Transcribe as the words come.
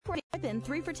and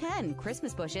 3 for $10.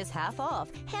 Christmas bushes half off.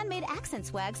 Handmade accent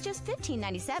swags just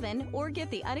 $15.97. Or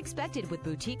get the unexpected with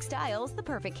boutique styles, the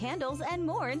perfect candles, and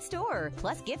more in store.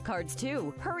 Plus gift cards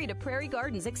too. Hurry to Prairie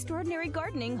Gardens Extraordinary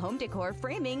Gardening, Home Decor,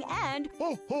 Framing, and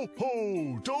Ho, ho,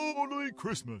 ho! Totally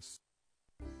Christmas!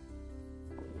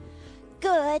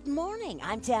 Good morning.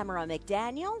 I'm Tamara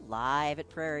McDaniel, live at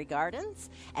Prairie Gardens,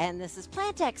 and this is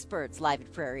Plant Experts live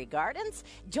at Prairie Gardens.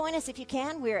 Join us if you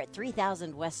can. We're at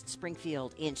 3000 West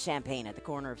Springfield in Champaign at the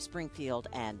corner of Springfield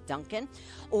and Duncan,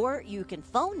 or you can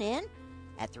phone in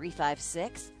at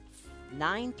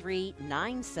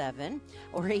 356-9397,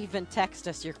 or even text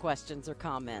us your questions or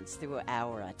comments through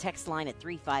our text line at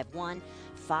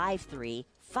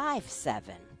 351-5357.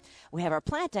 We have our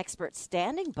plant expert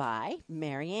standing by,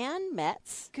 Marianne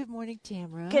Metz. Good morning,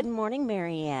 Tamara. Good morning,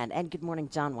 Marianne. And good morning,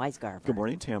 John Weisgarver. Good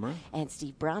morning, Tamara. And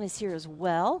Steve Brown is here as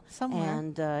well. Somewhere.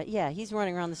 And, he's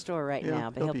running around the store right now,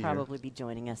 but he'll probably be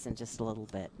joining us in just a little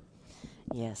bit.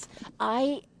 Yes.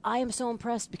 I am so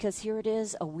impressed because here it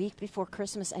is a week before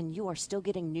Christmas, and you are still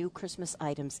getting new Christmas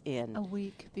items in. A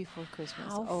week before Christmas.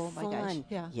 How my fun. gosh.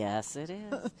 Yeah. Yes, it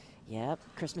is. Yep.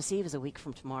 Christmas Eve is a week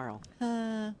from tomorrow.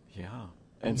 Yeah.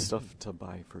 And stuff to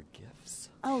buy for gifts.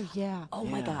 Oh, yeah. Oh,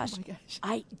 my gosh. Oh, my gosh.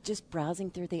 I just browsing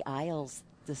through the aisles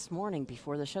this morning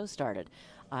before the show started.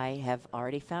 I have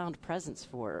already found presents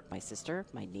for my sister,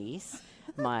 my niece,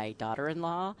 my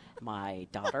daughter-in-law, my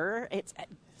daughter. It's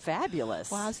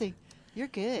fabulous. Wowzy. You're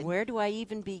good. Where do I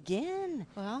even begin?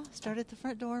 Well, start at the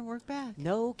front door and work back.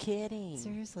 No kidding.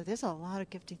 Seriously, there's a lot of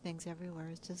gifty things everywhere.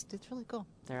 It's really cool.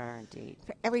 There are indeed.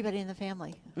 For everybody in the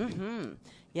family. Mm-hmm.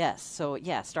 Yes. So,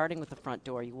 starting with the front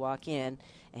door, you walk in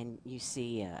and you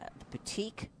see the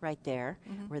boutique right there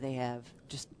where they have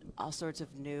just all sorts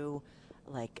of new,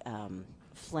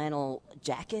 flannel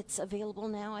jackets available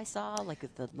now, I saw, like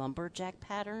with the lumberjack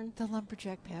pattern. The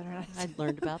lumberjack pattern. I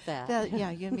learned about that. Yeah,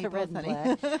 you and me the both, red and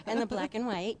honey. black, and the black and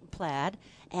white plaid,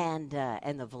 and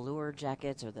the velour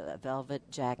jackets or the velvet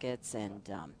jackets, and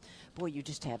boy, you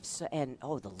just have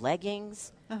the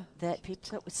leggings that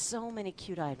people with so many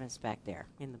cute items back there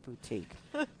in the boutique.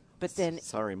 But then,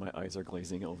 sorry, my eyes are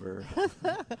glazing over.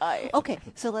 Okay,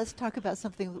 so let's talk about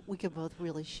something that we could both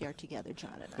really share together,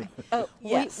 John and I. Oh,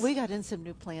 yes. We got in some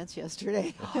new plants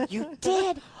yesterday. You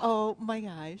did? Oh, my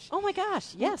gosh. Oh, my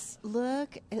gosh, yes.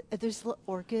 Look, there's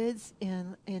orchids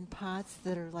in pots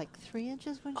that are like 3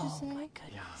 inches, wouldn't you say? Oh, my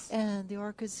goodness. And the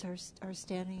orchids are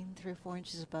standing 3 or 4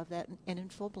 inches above that and in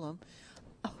full bloom.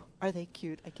 Oh, are they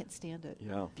cute? I can't stand it.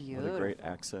 Yeah, Beautiful. What a great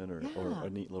accent or a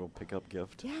neat little pickup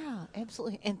gift. Yeah,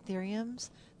 absolutely. Anthuriums,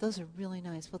 those are really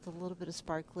nice with a little bit of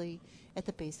sparkly at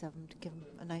the base of them to give them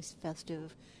a nice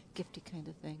festive, gifty kind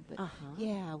of thing. But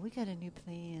yeah, we got a new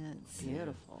plants.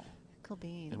 Beautiful. Cool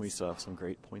beans. And we still have some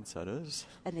great poinsettias.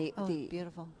 And the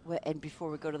beautiful. And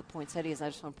before we go to the poinsettias, I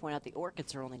just want to point out the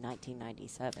orchids are only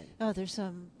 $19.97. Oh, there's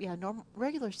some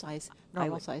regular size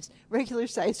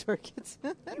orchids.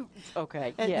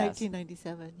 Okay. At yes.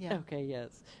 $19.97. Yeah. Okay.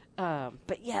 Yes.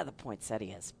 But yeah, the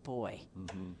poinsettias, boy,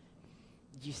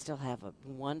 you still have a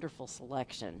wonderful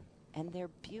selection, and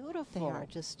they're beautiful. They are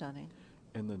just stunning.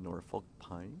 And the Norfolk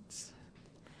pines.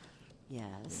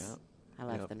 Yes. Yep. I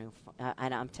like the new,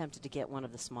 and I'm tempted to get one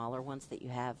of the smaller ones that you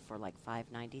have for like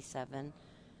 $5.97,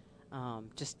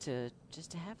 just to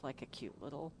have like a cute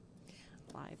little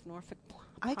live Norfolk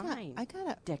pine. I got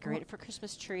a decorate it for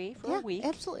Christmas tree for a week.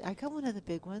 Absolutely. I got one of the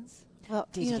big ones. Well,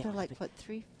 Did you they're get like what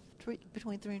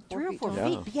between 3 and 4 3 or feet 4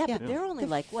 tall. feet. Yeah, but they're only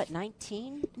like what,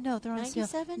 19? No, they're on sale.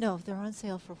 97? No, they're on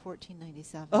sale for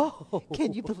 $14.97. Oh,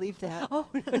 can you believe that? Oh,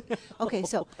 okay.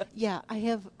 So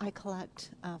I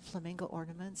collect flamingo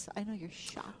ornaments. I know you're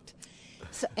shocked.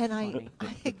 So, and I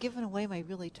had given away my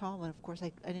really tall one. Of course,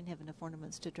 I didn't have enough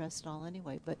ornaments to dress it all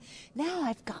anyway. But now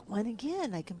I've got one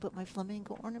again. I can put my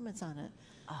flamingo ornaments on it.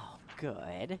 Oh,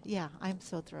 good. Yeah, I'm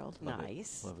so thrilled.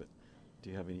 Nice. Love it. Do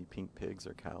you have any pink pigs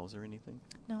or cows or anything?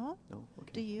 No. No?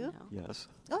 Okay. Do you? No. Yes.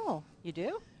 Oh. You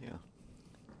do? Yeah.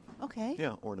 Okay.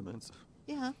 Yeah, ornaments.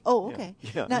 Yeah. Oh, Yeah. okay.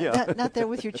 Yeah, Not there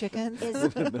with your chickens.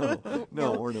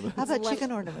 No ornaments. How about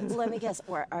chicken ornaments? Let me guess.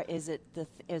 Is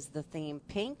the theme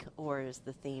pink or is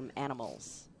the theme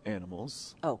animals?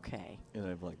 Animals. Okay. And I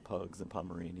have like pugs and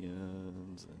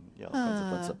Pomeranians and all kinds of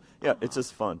fun stuff. Yeah, it's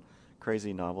just fun.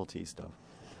 Crazy novelty stuff.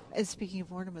 And speaking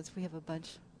of ornaments, we have a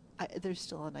bunch. There's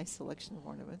still a nice selection of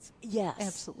ornaments. Yes.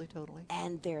 Absolutely, totally.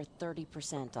 And they're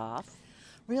 30% off.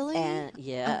 Really? And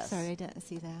yes. I'm sorry, I didn't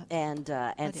see that. And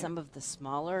some of the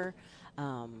smaller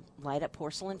light up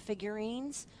porcelain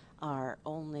figurines they're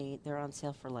on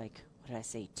sale for like, what did I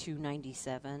say,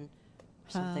 $2.97 or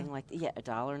something like that. Yeah,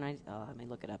 $1.90. Oh, let me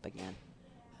look it up again.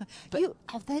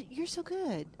 You're so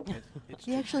good. It's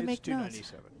You actually make notes.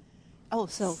 $2.97. Oh,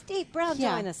 so Steve Brown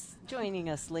yeah. joining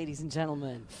us, ladies and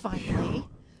gentlemen. Finally,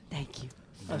 Thank you.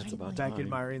 That's about Back time.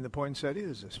 admiring the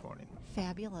poinsettias this morning.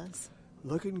 fabulous.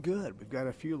 Looking good. We've got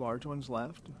a few large ones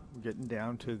left. We're getting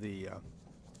down to the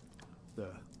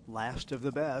last of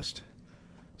the best.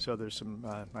 So there's some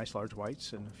nice large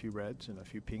whites and a few reds and a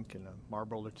few pink and a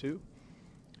marble or two.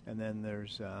 And then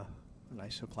there's a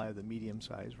nice supply of the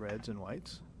medium-sized reds and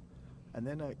whites. And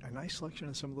then a nice selection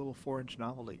of some little 4-inch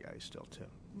novelty guys still, too.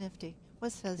 Nifty.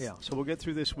 What says? Yeah, so we'll get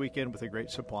through this weekend with a great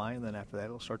supply, and then after that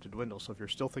it'll start to dwindle. So if you're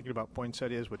still thinking about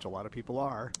poinsettias, which a lot of people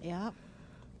are, Yep.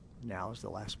 now is the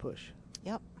last push.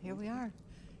 Yep. Here we are.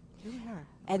 Here we are.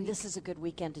 And this is a good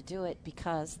weekend to do it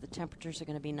because the temperatures are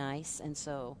going to be nice. And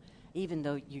so even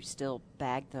though you still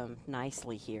bag them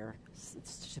nicely here,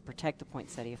 it's to protect the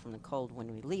poinsettia from the cold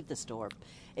when we leave the store,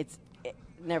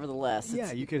 nevertheless.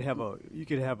 Yeah, you could have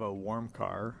a warm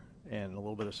car and a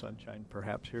little bit of sunshine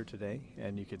perhaps here today,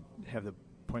 and you could have the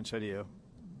poinsettia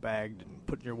bagged and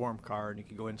put in your warm car, and you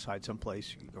could go inside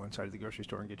someplace. You could go inside of the grocery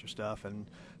store and get your stuff and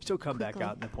still come back Quickly.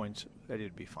 out, and the poinsettia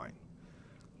would be fine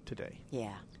today.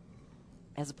 Yeah.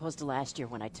 As opposed to last year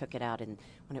when I took it out and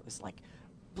when it was like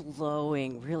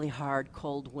blowing really hard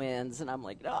cold winds, and I'm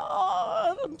like,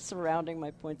 oh, I'm surrounding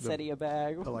my poinsettia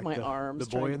bag with like my the arms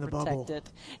boy trying in to the protect bubble. it.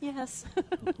 Yes.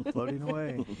 Floating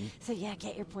away. So yeah,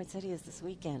 get your poinsettias this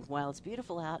weekend while it's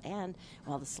beautiful out and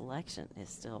while the selection is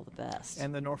still the best.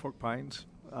 And the Norfolk pines,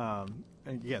 and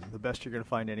again, the best you're going to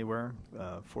find anywhere,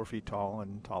 4 feet tall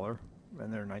and taller,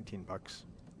 and they're $19.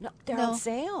 no, they're No. on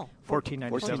sale.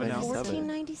 $14.97 now.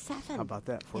 $14.97. How about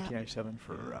that? Yeah. $14.97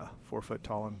 for 4 foot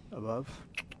tall and above.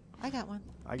 I got one.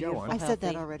 I got Beautiful. one. I said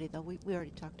that Healthy. already, though. We already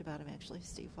talked about him, actually,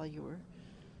 Steve, while you were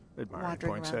Admiring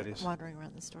wandering poinsettias.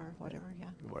 around the store, whatever. Yeah.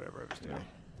 Whatever I was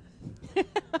doing.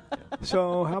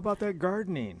 So, how about that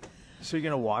gardening? So, you're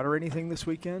going to water anything this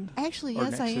weekend? Actually, Or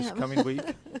yes, I this am. coming week?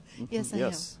 Yes, I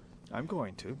Yes. I'm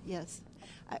going to. am. Yes,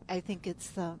 I think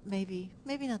it's maybe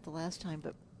not the last time,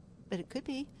 but it could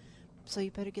be. So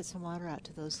you better get some water out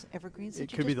to those evergreens. It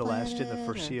that you could be just the last in the planted, or-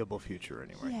 foreseeable future,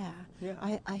 anyway. Yeah.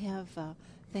 Yeah. I have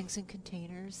things in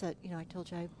containers that I told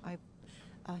you I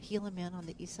heel them in on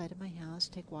the east side of my house.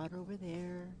 Take water over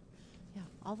there. Yeah,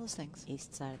 all those things.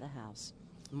 East side of the house.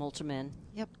 Mulch them in.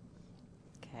 Yep,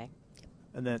 Okay.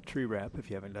 And that tree wrap, if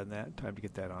you haven't done that, time to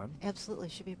get that on. absolutely.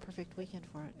 Should be a perfect weekend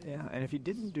for it. Yeah, and if you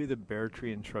didn't do the bare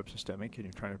tree and shrub systemic and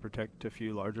you're trying to protect a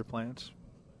few larger plants,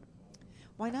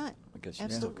 Why not? I guess you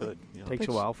Absolutely. still could. Yeah. takes a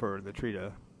But- while for the tree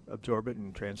to absorb it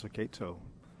and translocate, so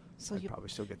So I'd you probably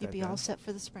still get you'd that be done. all set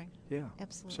for the spring. Yeah.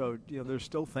 Absolutely. So, there's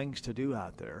still things to do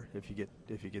out there if you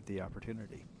get the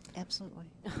opportunity. Absolutely.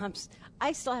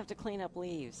 I still have to clean up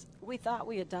leaves. We thought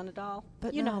we had done it all, But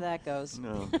but you know no. how that goes.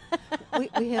 No.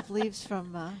 we have leaves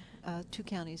from 2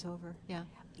 counties over. Yeah.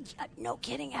 No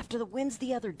kidding. After the winds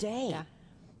the other day. Yeah.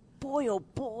 Boy, oh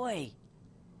boy.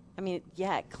 I mean,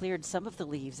 yeah, it cleared some of the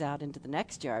leaves out into the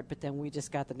next yard, but then we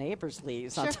just got the neighbor's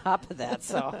leaves on top of that.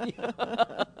 So,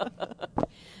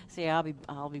 so yeah,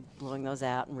 I'll be blowing those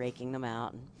out and raking them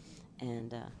out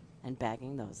and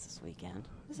bagging those this weekend.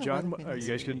 Isn't John, weather are you nice?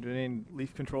 guys going to do any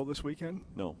leaf control this weekend?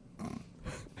 No.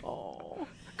 Oh,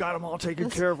 Got them all taken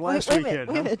Let's- care of last wait a weekend. minute,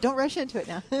 wait a minute. Don't rush into it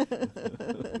now.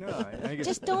 No, I guess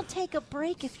just don't take a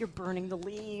break if you're burning the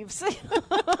leaves.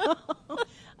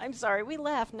 I'm sorry, we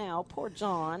laugh now. Poor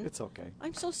John. It's okay.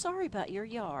 I'm so sorry about your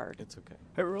yard. It's okay.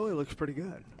 it really looks pretty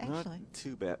good. Actually, Not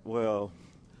too bad. Well,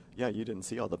 yeah, you didn't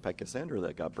see all the pechysandra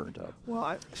that got burnt up. Well,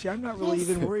 I'm not really Yes.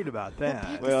 even worried about that.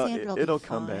 Pech- Well, Cassandra will be it'll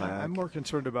come fine. back. I'm more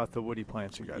concerned about the woody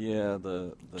plants you got. Yeah,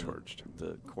 the Torched.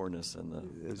 the cornice and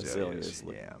the Azaleas, azaleas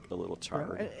look yeah. a little Well,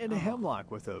 charred. and a hemlock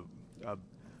with a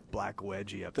black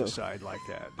wedgie up the side like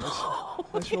that.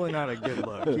 That's really not a good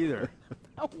look either.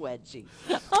 A wedgie.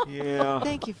 Yeah.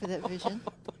 thank you for that vision.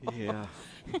 Yeah.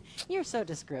 You're so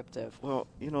descriptive. Well,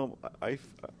 I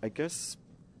guess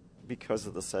because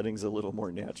of the setting's a little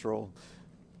more natural,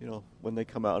 when they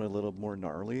come out a little more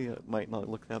gnarly, it might not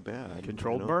look that bad.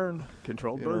 Controlled burn.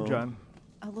 Controlled burn, John.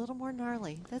 A little more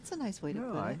gnarly. That's a nice way to No,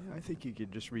 put I it. think you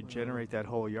could just regenerate that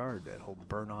whole yard, that whole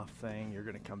burn off thing. You're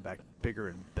going to come back bigger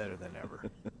and better than ever.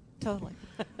 Totally.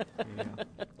 Yeah.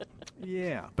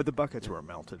 Yeah, but the buckets weren't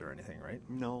melted or anything, right?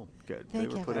 No. Good. Thank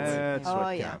They were you. put away. That's Oh,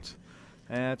 what yeah. counts.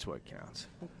 That's what counts.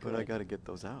 But I got to get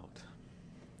those out.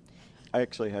 I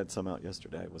actually had some out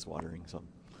yesterday. I was watering some.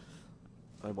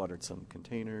 I watered some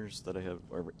containers that I have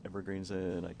evergreens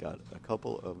in. I got a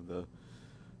couple of the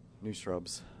new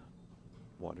shrubs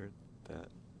watered that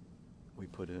we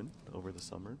put in over the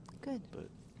summer. Good. But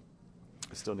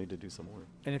I still need to do some more.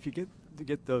 And if you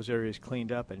get those areas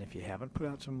cleaned up, and if you haven't put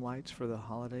out some lights for the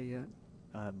holiday yet,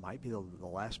 might be the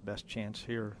last best chance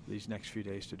here these next few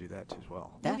days to do that as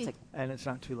well. And it's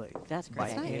not too late. That's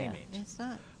by great. any means. It's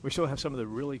not. We still have some of the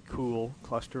really cool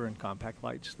cluster and compact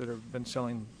lights that have been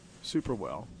selling super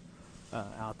well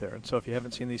out there. And so if you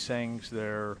haven't seen these things,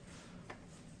 they're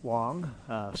long.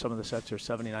 Some of the sets are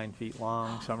 79 feet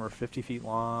long. Some are 50 feet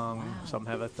long. Wow. Some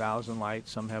have 1,000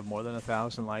 lights. Some have more than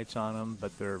 1,000 lights on them,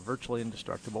 but they're virtually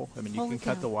indestructible. I mean, you Holy can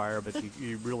cut cow. the wire, but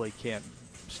you really can't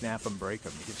snap them, break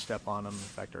them. You can step on them. In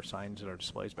fact, our signs and our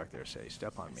displays back there say,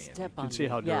 "Step on me." Step and you on can see me,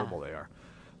 how yeah. durable they are.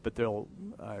 But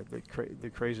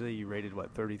they're crazily rated,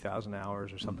 30,000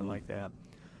 hours or something like that.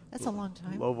 That's a long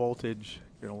time. Low voltage,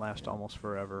 going to last almost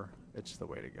forever. It's the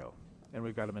way to go. And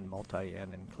we've got them in multi-N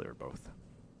and clear both.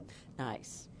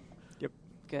 Nice. Yep.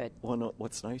 Good. Well, no,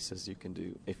 what's nice is you can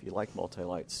do, if you like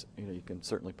multi-lights, you can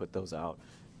certainly put those out,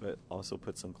 but also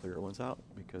put some clear ones out,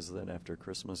 because then after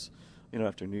Christmas,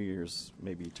 after New Year's,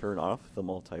 maybe turn off the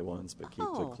multi ones, but keep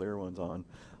the clear ones on.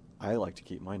 I like to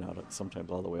keep mine out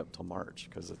sometimes all the way up till March,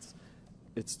 because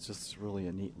it's just really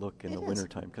a neat look in the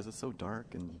wintertime, because it's so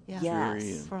dark and dreary.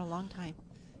 Yes. And For a long time.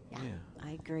 Yeah, Yeah.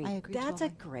 I agree. I agree That's a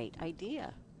totally. great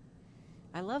idea.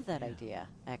 I love that idea,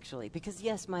 actually, because,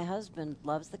 yes, my husband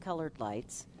loves the colored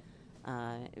lights.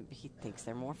 He thinks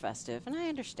they're more festive, and I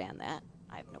understand that.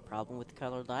 I have no problem with the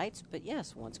colored lights, but,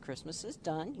 yes, once Christmas is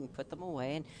done, you can put them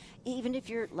away. And even if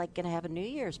you're, going to have a New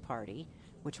Year's party,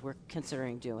 which we're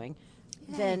considering doing,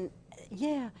 then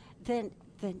it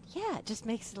just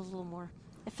makes it a little more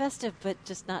festive, but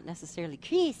just not necessarily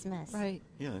Christmas. Right.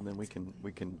 Yeah, and then we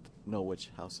can know which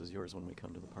house is yours when we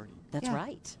come to the party. That's Yeah.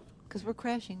 right. Because we're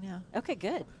crashing now. Okay,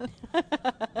 good.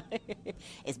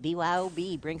 It's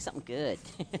BYOB. Bring something good.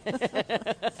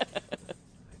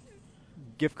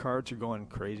 Gift cards are going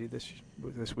crazy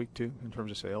this week, too, in terms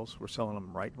of sales. We're selling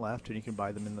them right and left, and you can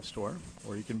buy them in the store,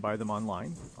 or you can buy them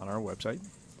online on our website.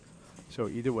 So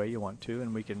either way you want to,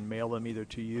 and we can mail them either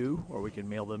to you, or we can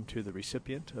mail them to the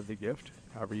recipient of the gift.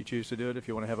 However you choose to do it. If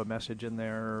you want to have a message in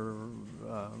there,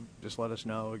 just let us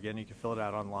know. Again, you can fill it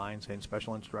out online, saying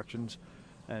special instructions,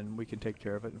 and we can take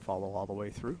care of it and follow all the way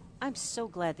through. I'm so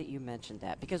glad that you mentioned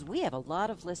that, because we have a lot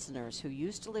of listeners who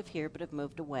used to live here but have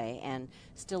moved away and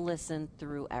still listen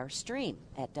through our stream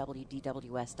at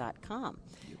WDWS.com.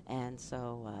 And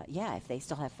so, if they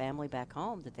still have family back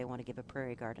home that they want to give a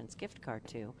Prairie Gardens gift card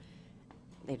to,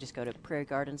 they just go to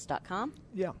prairiegardens.com.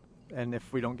 Yeah, and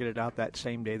if we don't get it out that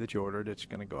same day that you ordered, it's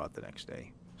going to go out the next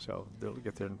day. So they'll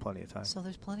get there in plenty of time. So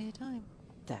there's plenty of time.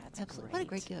 That's Absolutely. great. What a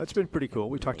great gift. That's been pretty cool.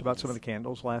 We talked about some of the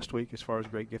candles last week as far as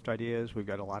great gift ideas. We've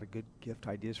got a lot of good gift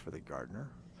ideas for the gardener.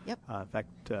 Yep. In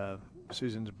fact,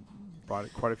 Susan's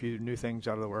brought quite a few new things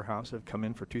out of the warehouse that have come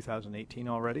in for 2018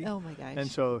 already. Oh, my gosh. And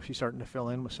so she's starting to fill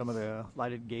in with some of the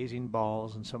lighted gazing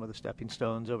balls and some of the stepping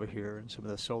stones over here and some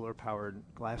of the solar-powered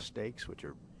glass stakes, which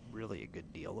are really a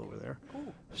good deal over there,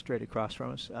 straight across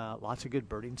from us. Lots of good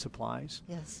birding supplies,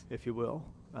 Yes. if you will.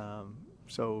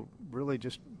 So really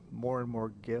just more and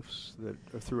more gifts that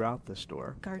are throughout the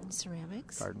store. Garden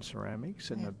ceramics.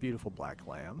 And Yeah. a beautiful black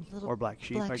lamb, Little or black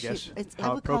sheep, I guess. It's,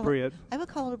 How appropriate. I would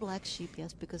call it a black sheep,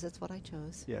 yes, because that's what I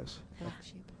chose. Yes. Black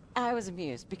sheep. I was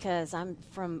amused because I'm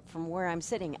from where I'm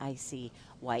sitting, I see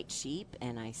white sheep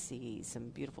and I see some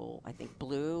beautiful, I think,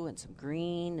 blue and some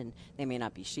green, and they may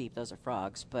not be sheep, those are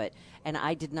frogs, and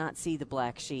I did not see the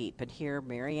black sheep. And here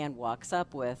Marianne walks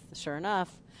up with, sure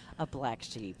enough, a black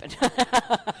sheep.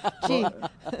 Gee.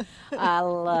 I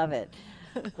love it.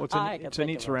 Well, it's a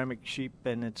neat ceramic sheep,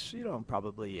 and it's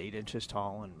probably 8 inches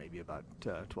tall and maybe about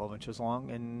 12 inches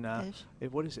long. And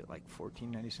what is it, like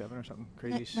 $14.97 or something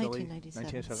crazy silly?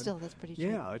 $19.97. Still, that's pretty cheap.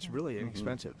 Yeah, it's really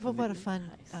inexpensive. Well, what a fun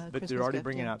But Christmas they're already gift,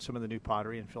 bringing yeah. out some of the new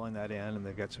pottery and filling that in, and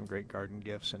they've got some great garden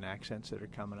gifts and accents that are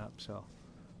coming up. So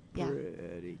Yeah.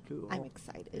 pretty cool. I'm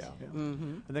excited. Yeah. Mm-hmm.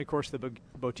 And then, of course, the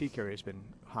boutique area has been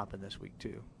hopping this week,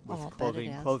 too, with Oh, I bet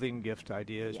it has. clothing gift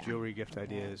ideas, Yeah. jewelry gift I bet.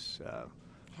 ideas.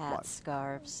 Hats,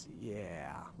 scarves.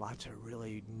 Yeah, lots of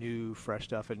really new, fresh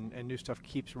stuff, and new stuff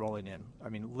keeps rolling in. I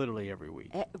mean, literally every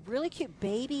week. Really cute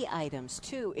baby items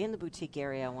too in the boutique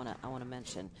area. I want to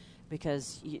mention,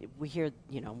 because we hear,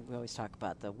 we always talk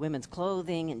about the women's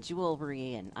clothing and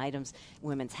jewelry and items,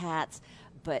 women's hats,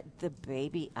 but the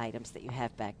baby items that you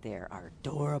have back there are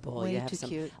adorable. Way you have too some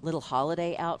cute. little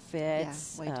holiday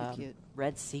outfits, Yeah, way too cute.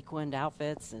 red sequined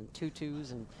outfits and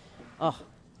tutus and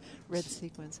Red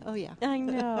sequins. Oh, yeah. I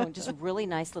know. Just really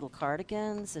nice little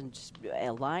cardigans and just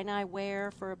a line I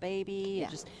wear for a baby.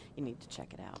 Yeah. You need to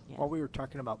check it out. Yeah. While we were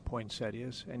talking about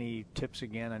poinsettias, any tips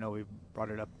again? I know we've brought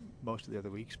it up most of the other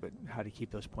weeks, but how to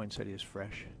keep those poinsettias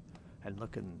fresh and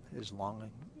looking as long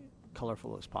and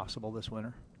colorful as possible this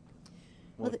winter.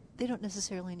 Well, they don't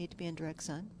necessarily need to be in direct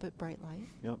sun, but bright light.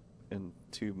 Yep. And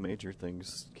two major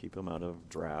things, keep them out of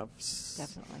drafts.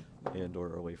 Definitely. And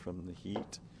or away from the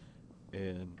heat.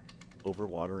 And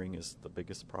overwatering is the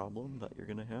biggest problem that you're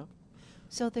going to have.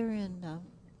 So they're in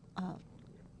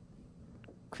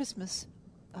Christmas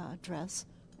dress,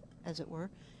 as it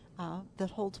were, that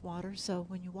holds water. So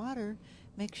when you water,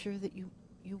 make sure that you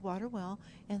water well,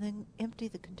 and then empty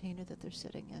the container that they're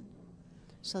sitting in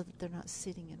so that they're not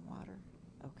sitting in water.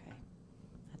 Okay.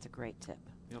 That's a great tip.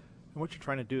 Yep. And what you're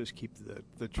trying to do is keep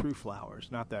the true flowers,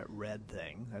 not that red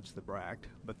thing, that's the bract,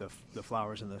 but the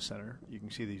flowers in the center. You can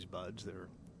see these buds.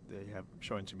 They have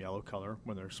showing some yellow color.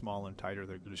 When they're small and tighter,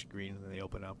 they're just green, and then they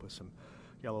open up with some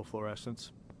yellow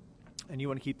fluorescence. And you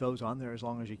want to keep those on there as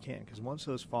long as you can, because once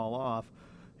those fall off,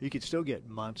 you could still get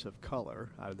months of color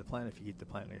out of the plant if you keep the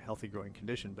plant in a healthy growing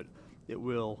condition, but it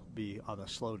will be on a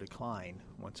slow decline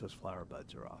once those flower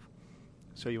buds are off.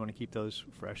 So you want to keep those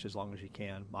fresh as long as you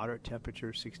can. Moderate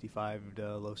temperature, 65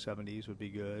 to low 70s would be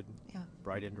good. Yeah.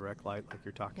 Bright indirect light, like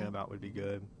you're talking Yeah. about, would be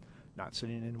good. Not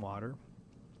sitting in water.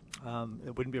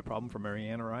 It wouldn't be a problem for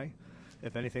Marianne or I.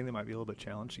 If anything, they might be a little bit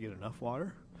challenged to get enough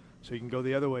water. So you can go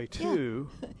the other way, too.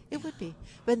 Yeah. It would be.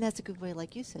 But that's a good way,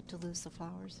 like you said, to lose the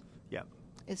flowers, Yeah.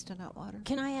 is to not water.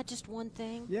 Can I add just one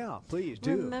thing? Yeah, please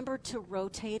do. Remember to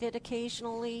rotate it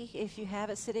occasionally if you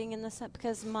have it sitting in the sun,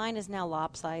 because mine is now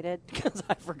lopsided because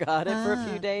I forgot it for a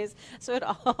few days. So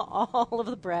all of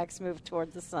the bracts moved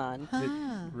toward the sun.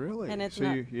 Really? And it's so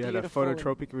not you had a beautiful.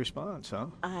 phototropic response, huh?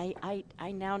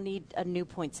 I now need a new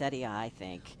poinsettia, I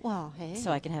think, Well, hey. so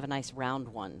I can have a nice round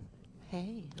one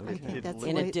Hey, I Okay. think that's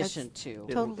in the way- addition that's to.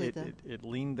 Totally It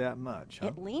leaned that much, huh?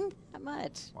 It leaned that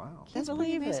much. Wow. That's Can you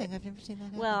pretty believe it? amazing. I've never seen that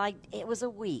happen. Well, it was a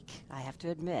week, I have to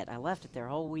admit. I left it there a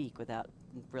whole week without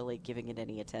really giving it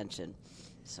any attention.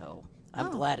 So I'm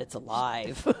Oh. glad it's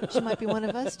alive. She might be one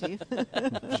of us, Steve.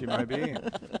 She might be.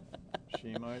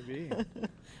 She might be.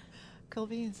 Cool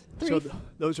beans. So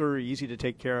those are easy to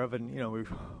take care of, and we,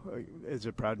 as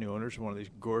a proud new owners, one of these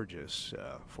gorgeous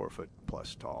 4 foot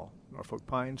plus tall Norfolk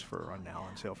pines are now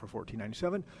on sale for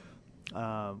 $14.97.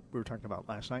 We were talking about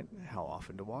last night how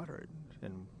often to water it,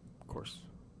 and of course,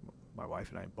 my wife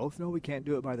and I both know we can't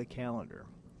do it by the calendar.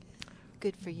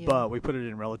 Good for you. But we put it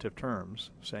in relative terms,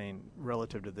 saying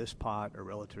relative to this pot or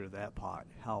relative to that pot,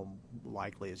 how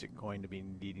likely is it going to be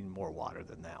needing more water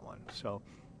than that one? So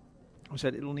I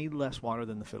said it'll need less water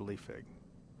than the fiddle leaf fig,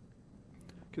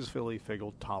 because fiddle leaf fig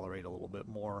will tolerate a little bit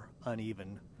more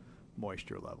uneven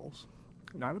moisture levels.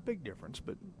 Not a big difference,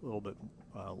 but a little bit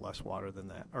less water than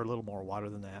that, or a little more water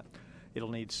than that. It'll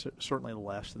need certainly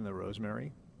less than the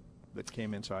rosemary that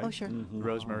came inside. Oh, sure. The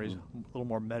rosemary's a little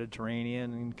more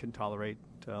Mediterranean and can tolerate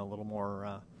a little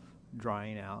more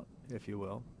drying out, if you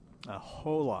will. A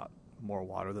whole lot more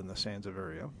water than the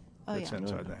Sansevieria Oh, that's yeah.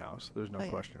 inside the house. There's no Oh, yeah.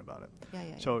 question about it. Yeah,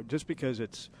 yeah, So just because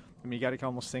you got to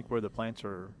almost think where the plants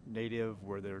are native,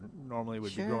 where they normally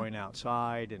would Sure. be growing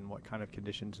outside, and what kind of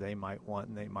conditions they might want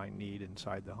and they might need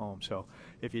inside the home. So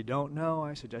if you don't know,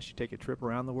 I suggest you take a trip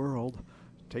around the world.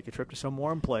 Take a trip to some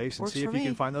warm place and Works see if for you me.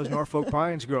 can find those Norfolk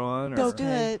pines growing. Go do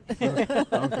it.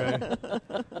 Okay.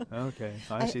 Okay.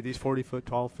 I see these 40-foot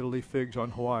tall fiddle leaf figs on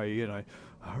Hawaii, and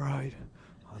all right,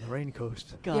 on the rain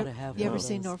coast. Gotta have You one ever of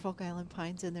seen those. Norfolk Island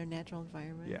pines in their natural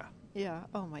environment? Yeah. Yeah.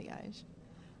 Oh my gosh.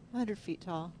 100 feet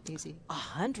tall. Easy.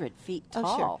 100 feet Oh,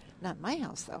 tall. sure. Not my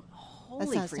house, though. Holy That's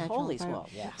free, not its natural holy environment.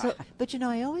 swell. Yeah. So, but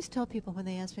I always tell people when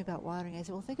they ask me about watering, I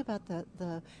say, well, think about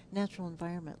the natural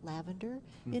environment. Lavender,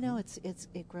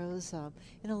 it grows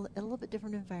in a little bit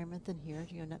different environment than here.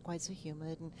 Not quite so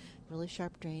humid and really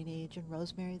sharp drainage. And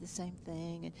rosemary, the same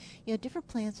thing. And different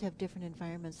plants have different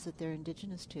environments that they're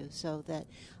indigenous to. So that.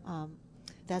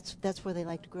 That's where they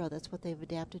like to grow. That's what they've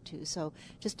adapted to. So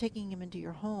just taking them into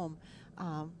your home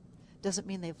doesn't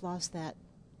mean they've lost that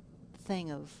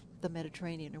thing of the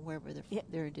Mediterranean or wherever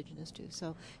they're indigenous to.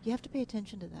 So you have to pay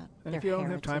attention to that. And if Their you don't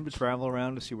have time to heritage. travel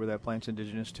around to see where that plant's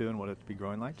indigenous to and what it'd be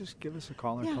growing like, just give us a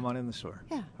call and Yeah. come on in the store.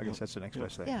 Yeah. I guess that's the next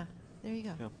best thing. Yeah, there you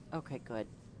go. Yeah. Okay, good.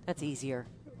 That's easier.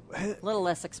 A little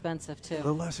less expensive, A too.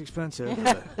 little less expensive.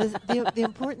 but The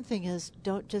important thing is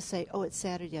don't just say, oh, it's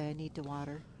Saturday, I need to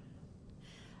water.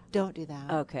 Don't do that.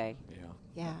 Okay. Yeah.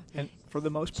 Yeah. And for the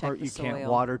most Check part, the you can't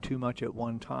soil. water too much at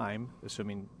one time,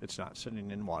 assuming it's not sitting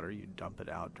in water. You dump it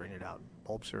out, drain it out,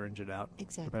 bulb syringe it out,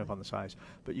 Exactly. depending upon the size.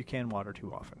 But you can water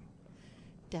too often.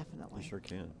 Definitely. You sure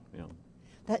can.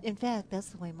 Yeah. In fact, that's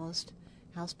the way most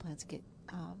houseplants get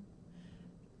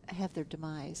have their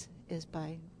demise is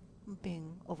by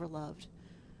being overloved,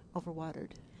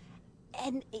 overwatered.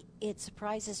 And it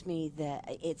surprises me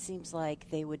that it seems like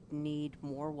they would need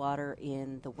more water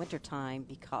in the wintertime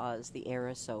because the air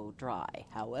is so dry.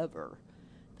 However,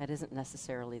 that isn't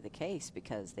necessarily the case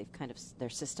because they've their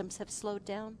systems have slowed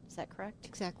down. Is that correct?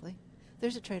 Exactly.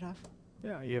 There's a trade-off.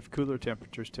 Yeah, you have cooler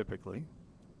temperatures typically,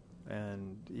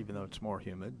 and even though it's more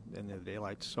humid and the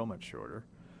daylight's so much shorter,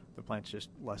 the plant's just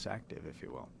less active, if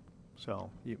you will. So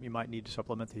you might need to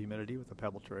supplement the humidity with a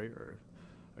pebble tray or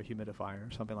a humidifier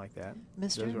or something like that.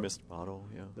 Mist bottle,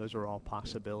 yeah. Those are all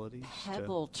possibilities.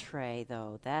 Pebble tray,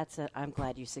 though, I'm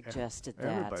glad you suggested that.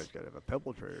 Everybody's got to have a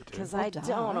pebble tray or two. Because I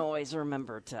don't always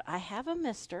remember I have a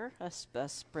mister, a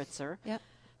spritzer. Yep.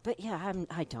 But yeah,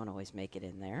 I don't always make it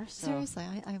in there. So Seriously,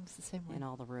 I'm the same way. in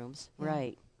all the rooms. Yeah.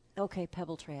 Right. Okay,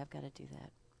 pebble tray, I've got to do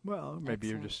that. Well, maybe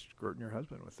you're Excellent. just squirting your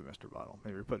husband with the mister bottle.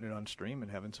 Maybe you're putting it on stream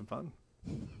and having some fun.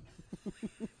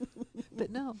 But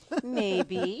no.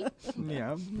 Maybe.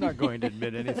 Yeah, I'm not going to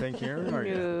admit anything here, are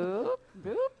you? Nope.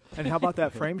 Nope. And how about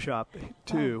that frame shop,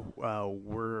 too?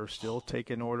 We're still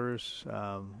taking orders.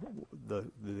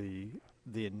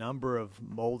 The number of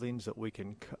moldings that we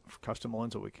can, custom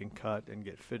ones that we can cut and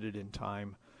get fitted in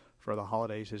time for the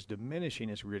holidays is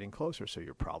diminishing as we're getting closer. So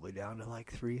you're probably down to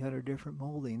like 300 different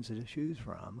moldings to choose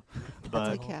from.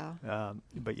 Holy cow.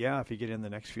 But yeah, if you get in the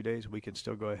next few days, we can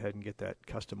still go ahead and get that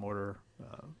custom order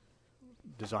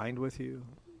designed with you,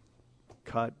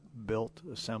 cut, built,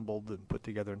 assembled, and put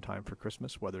together in time for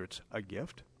Christmas, whether it's a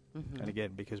gift. Mm-hmm. And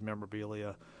again, because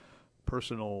memorabilia,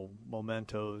 personal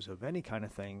mementos of any kind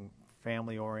of thing,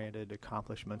 family-oriented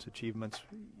accomplishments, achievements,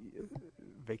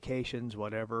 vacations,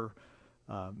 whatever,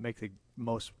 make the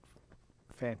most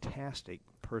fantastic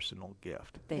personal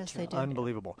gift. Yes, they do.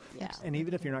 Unbelievable. Yeah. And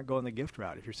even if you're not going the gift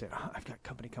route, if you're saying, I've got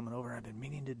company coming over, I've been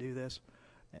meaning to do this,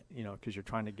 because you're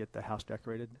trying to get the house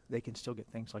decorated, they can still get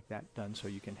things like that done so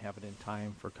you can have it in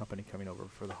time for company coming over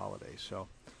for the holidays. So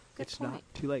Good it's point. not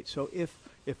too late. So if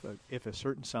a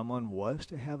certain someone was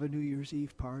to have a New Year's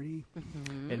Eve party,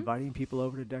 inviting people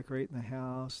over to decorate in the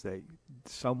house,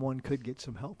 someone could get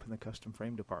some help in the custom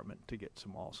frame department to get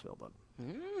some walls filled up. I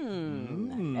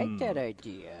like that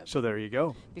idea. So there you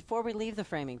go. Before we leave the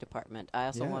framing department, I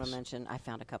also want to Yes. mention I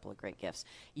found a couple of great gifts.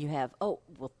 You have,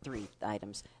 3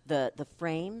 items. The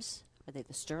frames, are they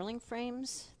the Sterling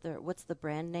frames? What's the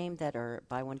brand name that are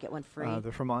buy one, get one free?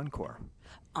 They're from Encore.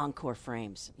 Encore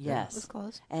frames, Yeah. yes. That's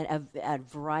close. And a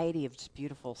variety of just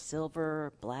beautiful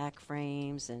silver, black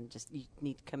frames, and just you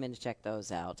need to come in to check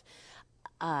those out.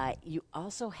 You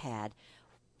also had,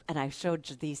 and I showed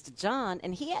these to John,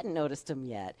 and he hadn't noticed them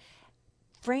yet.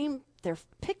 They're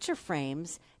picture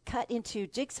frames cut into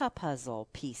jigsaw puzzle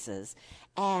pieces,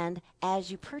 and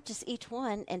as you purchase each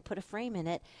one and put a frame in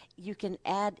it, you can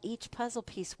add each puzzle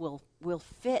piece will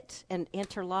fit and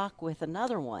interlock with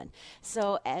another one.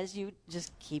 So as you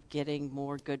just keep getting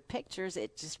more good pictures,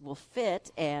 it just will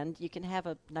fit, and you can have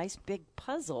a nice big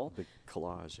puzzle. Big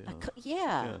collage, yeah.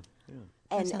 Yeah. Yeah.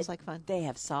 And sounds like fun. They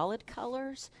have solid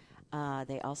colors.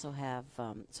 They also have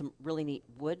some really neat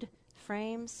wood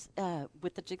frames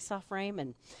with the jigsaw frame,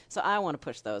 and so I want to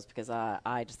push those because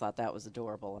I just thought that was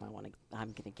adorable, and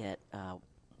I'm going to get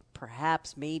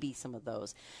perhaps maybe some of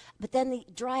those. But then the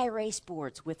dry erase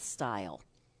boards with style,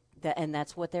 and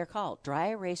that's what they're called, dry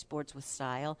erase boards with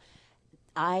style.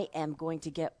 I am going to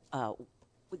get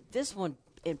this one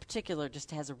in particular.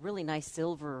 Just has a really nice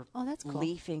silver that's cool.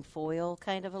 leafing foil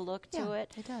kind of a look to Yeah,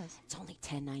 it. it does. It's only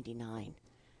 $10.99,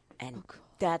 and cool.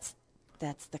 that's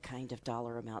the kind of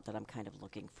dollar amount that I'm kind of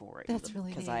looking for. That's really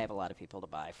because neat. I have a lot of people to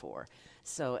buy for.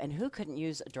 So, and who couldn't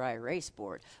use a dry erase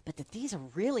board? But these are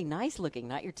really nice looking,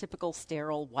 not your typical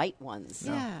sterile white ones.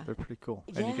 No, Yeah. they're pretty cool.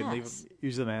 And you can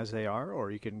use them as they are, or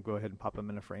you can go ahead and pop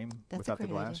them in a frame That's a without the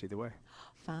great glass, idea. either way.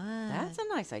 Fun. That's a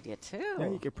nice idea too. Yeah,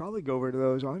 you could probably go over to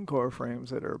those Encore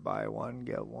frames that are buy one,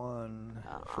 get one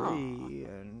free,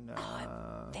 and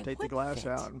they take the would glass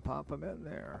fit. out and pop them in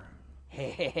there.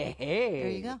 Hey. There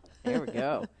you go. There we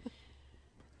go.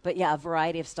 But yeah, a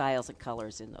variety of styles and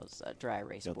colors in those dry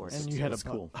erase Yeah, boards. And you had that's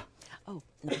cool. Oh,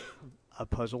 no. A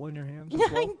puzzle in your hands? Yeah,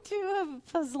 as well? I do have a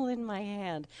puzzle in my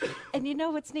hand. And you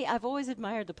know what's neat? I've always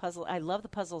admired the puzzle. I love the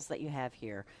puzzles that you have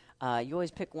here. You always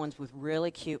pick ones with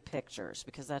really cute pictures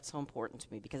because that's so important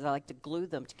to me because I like to glue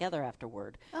them together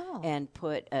afterward and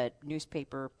put a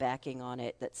newspaper backing on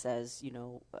it that says,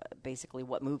 basically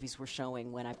what movies we're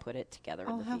showing when I put it together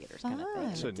in the how theaters kind of thing. fun.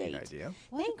 That's and a the neat date. idea.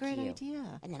 What Thank a great you.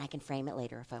 idea. And then I can frame it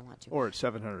later if I want to. Or at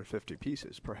 750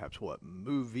 pieces, perhaps what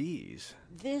movies?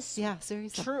 This Yeah,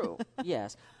 seriously. True,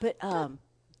 yes. But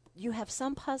you have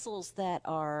some puzzles that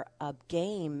are a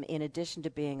game in addition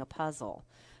to being a puzzle.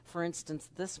 For instance,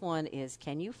 this one is,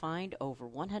 can you find over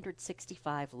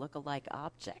 165 look-alike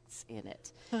objects in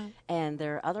it? And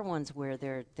there are other ones where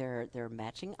they're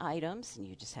matching items, and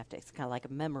you just have to, it's kind of like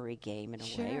a memory game in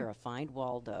a way, or a Find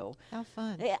Waldo. How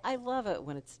fun. I love it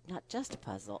when it's not just a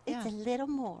puzzle. Yeah. It's a little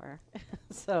more.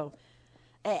 So,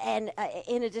 and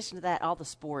in addition to that, all the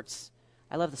sports,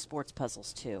 I love the sports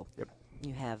puzzles too. Yep.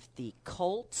 You have the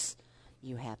Colts,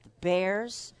 you have the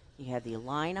Bears, you have the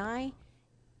Illini.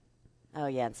 Oh,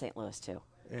 yeah, and St. Louis, too.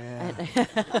 Yeah.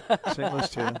 St. Louis,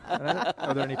 too.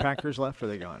 Are there any Packers left, or are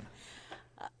they gone?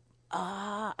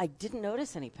 I didn't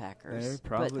notice any Packers.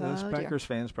 Those Packers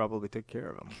fans probably took care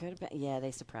of them. Could have been. Yeah,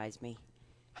 they surprised me.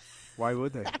 Why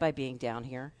would they? By being down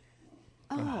here.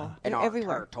 Oh, In they're our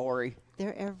everywhere. territory.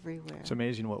 They're everywhere. It's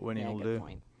amazing what winning will Good do.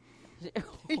 point.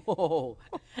 Oh.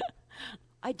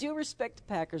 I do respect the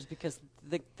Packers because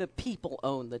the people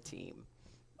own the team.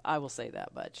 I will say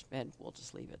that much, and we'll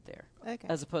just leave it there. Okay.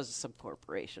 As opposed to some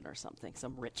corporation or something,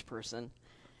 some rich person.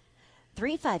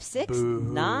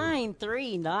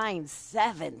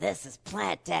 356-9397. This is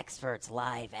Plant Experts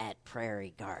live at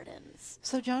Prairie Gardens.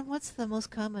 So, John, what's the most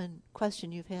common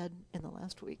question you've had in the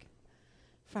last week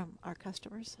from our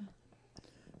customers?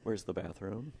 Where's the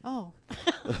bathroom? Oh.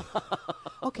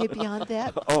 Okay, beyond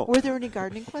that, Oh. were there any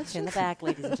gardening questions? In the back,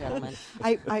 ladies and gentlemen.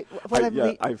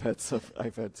 I've had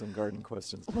some garden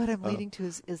questions. What I'm leading to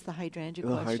is the hydrangea The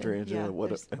question. hydrangea. Yeah, What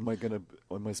there's-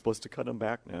 am I supposed to cut them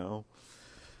back now?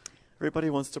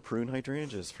 Everybody wants to prune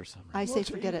hydrangeas for some reason. I say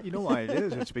forget it. You know why it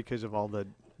is? It's because of all the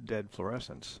dead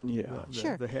fluorescence. Yeah.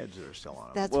 Sure. The heads that are still on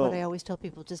them. That's Well- what I always tell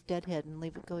people, just deadhead and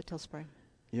leave it go till spring.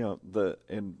 Yeah,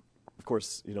 and of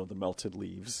course, the melted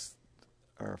leaves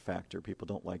are a factor. People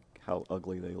don't like how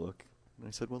ugly they look. And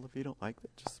I said, well, if you don't like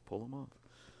it, just pull them off.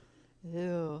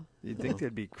 Ew. You'd think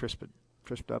they'd be crisped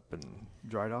up and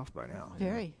dried off by now.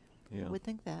 Very. Yeah. Would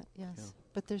think that, yes. Yeah.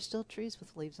 But there's still trees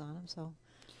with leaves on them, so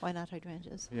why not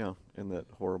hydrangeas? Yeah, and that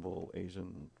horrible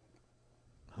Asian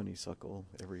honeysuckle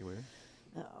everywhere.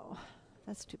 Oh,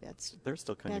 that's too bad. They're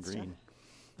still kind of Bad stuff.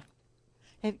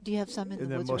 green. Do you have some in In the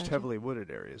the woods most around you? heavily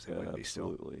wooded areas, they would be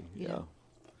still. Absolutely. Yeah.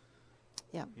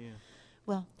 Yeah. Yeah.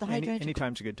 Well, the hydrangea. Any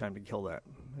time's a good time to kill that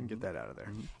and get that out of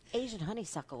there. Asian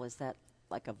honeysuckle, is that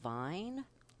like a vine?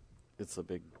 It's a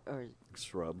big Or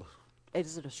shrub,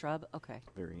 is it a shrub? Okay.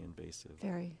 very invasive.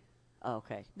 Very. Oh,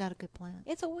 okay. Not a good plant.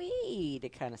 It's a weed,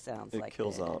 it kind of sounds It like.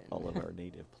 kills it. out all of our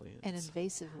native plants. An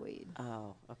invasive weed.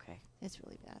 Oh, okay. It's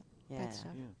really bad. Yeah. Bad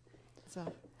stuff. Yeah.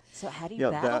 So, So how do you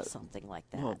Yeah, battle that- something like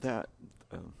that?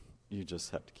 No, you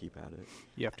just have to keep at it.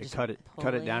 You have to Just cut it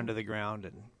pulling. down to the ground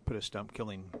and put a stump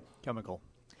killing chemical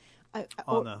I,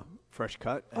 on the fresh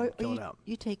cut and kill you, it out.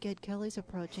 you take Ed Kelly's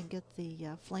approach and get the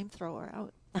flamethrower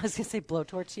out. I was going to say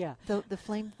blowtorch, yeah. The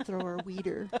flamethrower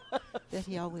weeder that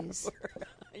he always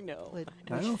I know. would.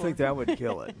 I wish don't for. think that would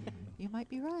kill it. You might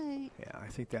be right. Yeah, I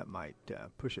think that might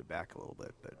push it back a little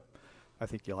bit, but I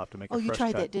think you'll have to make Oh, a you fresh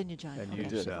tried cut that, didn't you, John? and Okay,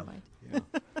 use never mind. Yeah.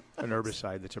 an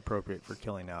herbicide that's appropriate for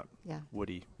killing out Yeah.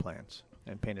 woody plants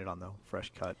and paint it on the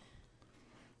fresh cut.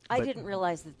 I But- didn't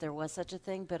realize that there was such a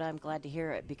thing, but I'm glad to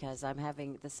hear it because I'm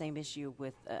having the same issue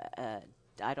with,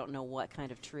 I don't know what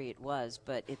kind of tree it was,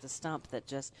 but it's a stump that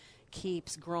just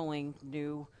keeps growing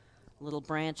new little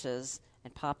branches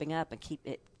and popping up and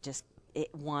it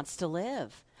wants to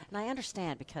live. And I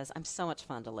understand because I'm so much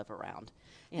fun to live around.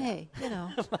 You know. Hey,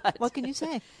 But- what can you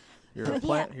say? You're a Yeah.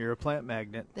 plant. You're a plant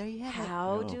magnet. There you have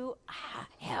it.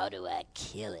 How do I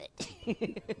kill it?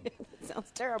 It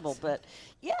sounds terrible, but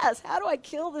yes, how do I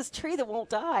kill this tree that won't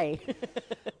die?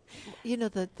 You know,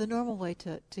 the normal way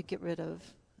to get rid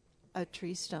of a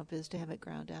tree stump is to have it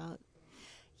ground out.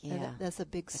 And Yeah. that's a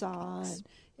big saw, and it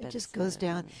but just it's goes a-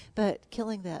 down. But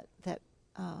killing that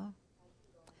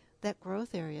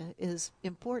growth area is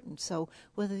important. So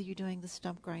whether you're doing the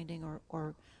stump grinding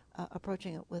or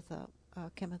approaching it with a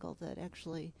chemical that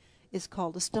actually is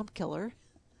called a stump killer,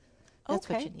 that's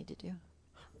what Okay. you need to do.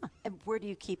 And where do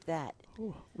you keep that?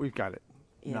 We've got it.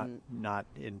 In- Not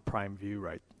in prime view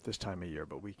right this time of year,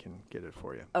 but we can get it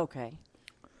for you. Okay.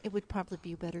 It would probably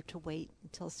be better to wait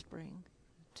until spring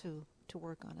to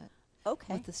work on it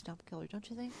Okay. with the stump killer, don't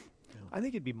you think? I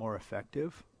think it'd be more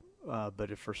effective,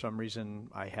 but if for some reason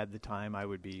I had the time, I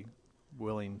would be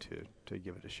willing to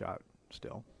give it a shot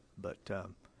still. But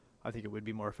I think it would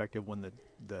be more effective when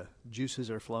the juices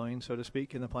are flowing, so to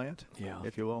speak, in the plant. Yeah.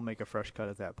 If you will, make a fresh cut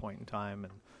at that point in time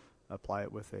and apply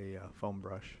it with a foam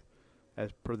brush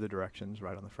as per the directions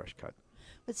right on the fresh cut.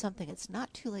 But something it's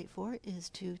not too late for is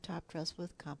to top dress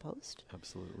with compost.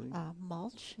 Absolutely.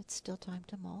 Mulch. It's still time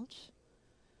to mulch.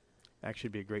 Actually,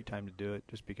 it'd be a great time to do it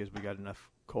just because we got enough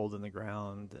cold in the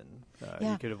ground, and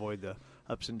Yeah. you could avoid the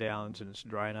ups and downs, and it's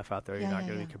dry enough out there. Yeah, You're not yeah,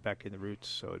 going to yeah. be compacting the roots,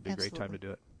 so it'd be a great time to Absolutely.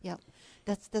 do it. Yeah,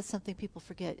 that's something people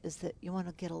forget is that you want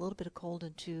to get a little bit of cold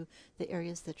into the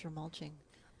areas that you're mulching.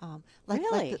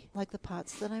 Really? Like the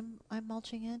pots that I'm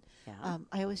mulching in. Yeah.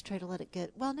 I always try to let it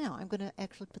get. Well, now I'm going to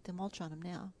actually put the mulch on them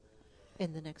now,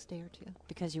 in the next day or two.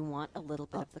 Because you want a little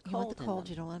bit of the cold. You want the in cold. them.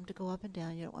 You don't want them to go up and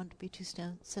down. You don't want them to be too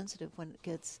sensitive when it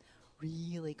gets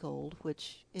really cold,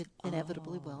 which it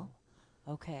inevitably will.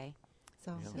 Okay.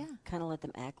 So Yeah. yeah, Kind of let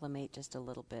them acclimate just a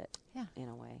little bit. Yeah. In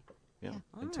a way. Yeah. Yeah. And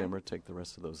Alright. Tamara, take the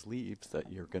rest of those leaves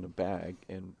that you're going to bag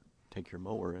and take your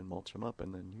mower and mulch them up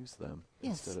and then use them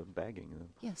Yes. instead of bagging them.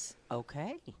 yes.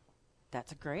 Okay.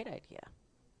 That's a great idea.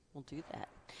 We'll do that.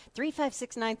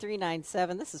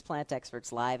 3569397. This is Plant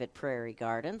Experts Live at Prairie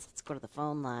Gardens. Let's go to the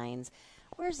phone lines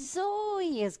where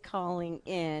Zoe is calling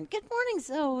in. Good morning,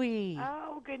 Zoe.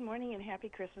 Oh, good morning and happy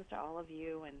Christmas to all of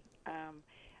you. And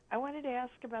I wanted to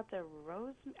ask about the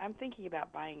rose. I'm thinking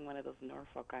about buying one of those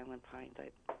Norfolk Island pines. I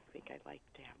think I'd like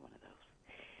to have one of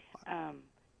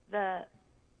those.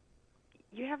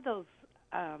 You have those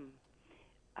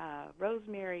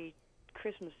rosemary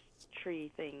Christmas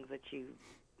tree things that you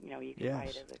can buy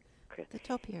Yes. it as a The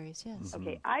topiaries, yes.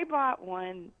 Okay, I bought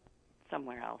one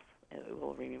somewhere else. It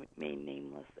will remain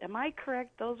nameless. Am I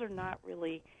correct? Those are not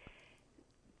really.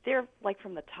 They're like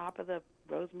from the top of the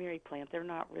rosemary plant. They're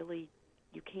not really.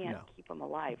 You can't No. keep them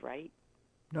alive, right?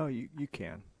 No, you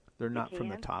can. They're not from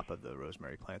the can? top of the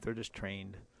rosemary plant. They're just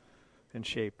trained and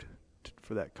shaped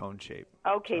for that cone shape.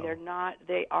 Okay, So- they're not.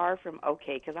 They are from.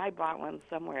 Okay, because I bought one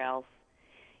somewhere else,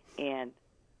 and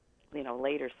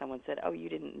later someone said, "Oh, you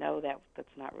didn't know that?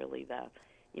 That's not really the,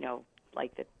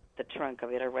 like the trunk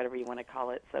of it or whatever you want to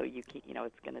call it. So you keep,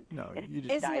 it's going to. No, and you it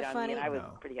did- Isn't died it on funny? me, and I was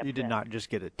No, pretty upset. you did not just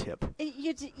get a tip.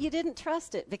 You didn't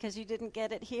trust it because you didn't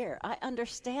get it here. I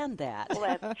understand that.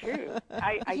 Well, that's true.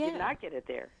 I Yeah. did not get it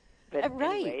there. But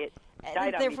Right. anyway, it And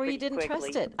died on me therefore, you pretty didn't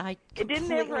quickly. trust it. I It completely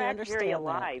didn't ever act understand very that.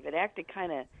 alive. It acted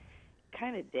kind of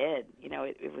dead.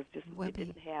 It was just Wimpy. it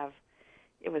didn't have.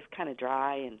 It was kind of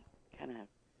dry and kind of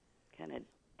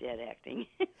dead acting.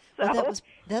 So Well,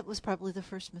 that was probably the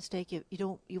first mistake.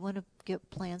 You want to get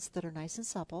plants that are nice and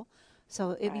supple,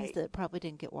 so it means Right. that it probably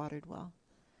didn't get watered well.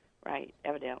 right,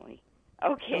 evidently.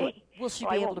 Okay. Will she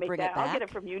Well, be I able won't to make bring that. it I'll get back?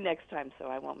 it from you next time, so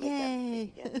I won't make Yay!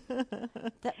 that mistake again.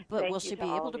 But Thank will you she to be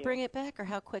all able of to you. bring it back, or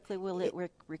how quickly will it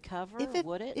recover?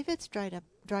 Would it? If it's dried Oh,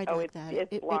 like it's- that,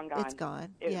 it's long it's gone.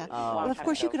 gone. It Yeah. was a long Well, of time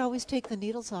course, you ago. could always take the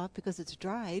needles off because it's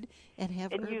dried and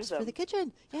have And herbs use for the them.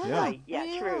 kitchen. Yeah. Yeah. Right, yeah,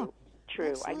 there you true. go. True.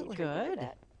 I Absolutely. need to remember Good.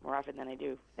 that more often than I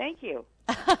do. Thank you.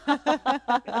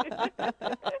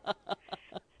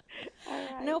 All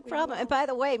right, No we problem. And will. by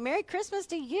the way, Merry Christmas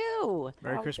to you.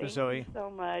 Merry Oh, Christmas, thank you Zoe. so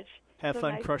much. Have So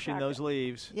fun nice to crushing talk those to-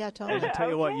 leaves. Yeah, And totally. I tell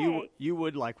you what, Okay. you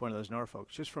would like one of those Norfolks,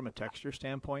 just from a texture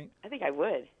standpoint. I think I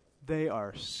would. They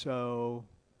are so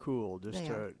cool They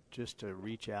are. just to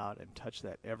reach out and touch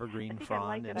that evergreen I think I frond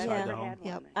liked it. inside I've the never home. had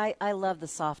one. Yep. I love the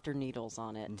softer needles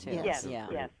on it too. Yes. Yes, Yeah.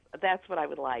 yes. That's what I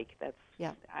would like. That's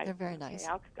Yeah, they're very okay, nice.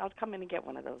 I'll come in and get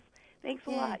one of those. Thanks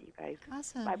a Yay. lot, you guys.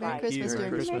 Awesome. Bye-bye. Merry Thank you. Christmas, Merry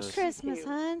dear. Christmas. Merry Christmas, You too.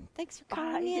 hon. Thanks for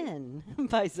calling Bye. in.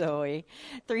 Bye, Zoe.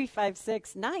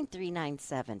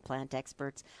 356-9397. Plant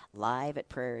Experts live at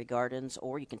Prairie Gardens,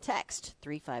 or you can text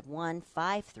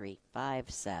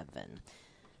 351-5357.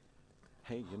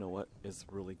 Hey, you know what is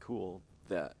really cool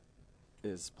that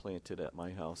is planted at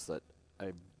my house that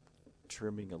I'm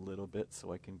trimming a little bit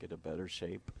so I can get a better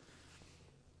shape?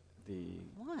 The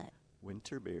What?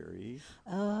 winterberry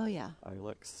Oh, yeah.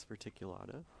 Ilex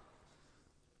verticulata.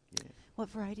 Yeah. What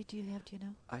variety do you have? Do you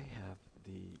know? I have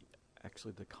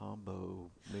actually the combo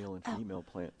male and Oh. female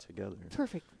plant together.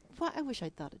 Perfect. Well, I wish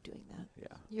I'd thought of doing that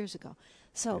Yeah. years ago.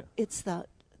 So Yeah. it's the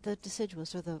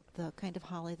deciduous, or the kind of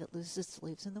holly that loses its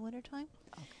leaves in the wintertime.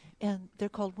 And they're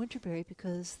called winterberry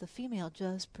because the female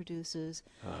just produces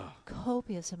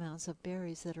copious amounts of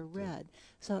berries that are red.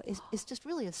 So it's just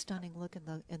really a stunning look in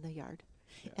the yard.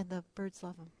 Yeah. And the birds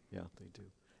love them. Yeah, they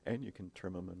do. And you can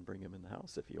trim them and bring them in the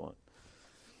house if you want.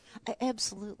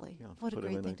 Absolutely. Yeah, What a put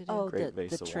 'em great in thing a- to do. Oh, Great the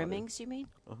vase of water. trimmings, you mean?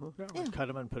 Uh-huh. Yeah, Yeah. Cut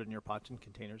them and put it in your pots and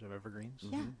containers of evergreens.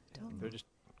 Yeah, Mhm. totally. They're just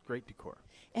great decor.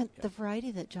 And Yeah. the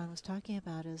variety that John was talking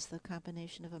about is the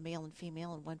combination of a male and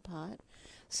female in one pot,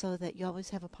 so that you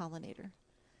always have a pollinator.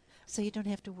 So you don't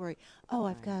have to worry,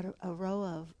 I've got a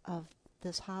row of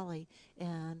this holly,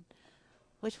 and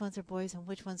which ones are boys and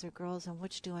which ones are girls, and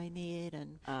which do I need?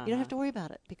 And you don't have to worry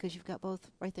about it because you've got both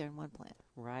right there in one plant.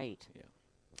 Right. Yeah.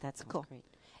 That's Cool. great.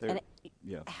 They're- And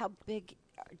yeah. how big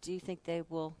do you think they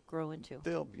will grow into?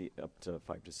 They'll be up to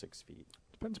 5 to 6 feet.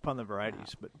 Depends upon the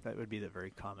varieties, but that would be the very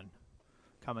common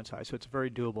common size. So it's very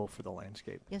doable for the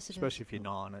landscape. Yes, it is. Especially if you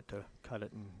gnaw on it to cut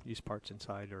it and use parts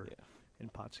inside or in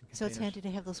pots and containers. So it's handy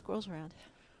to have those squirrels around.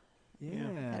 Yeah.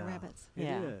 And rabbits. It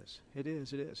Yeah. is. It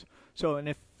is. It is. So, and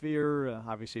if you're,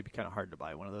 obviously it'd be kind of hard to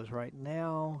buy one of those right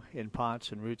now in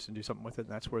pots and roots and do something with it,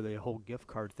 and that's where the whole gift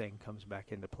card thing comes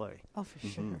back into play. Oh, for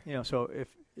sure. You know, so if,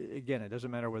 again, it doesn't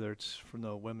matter whether it's from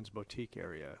the women's boutique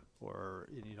area or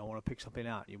you don't want to pick something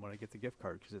out, you want to get the gift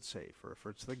card because it's safe, or if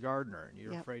it's the gardener and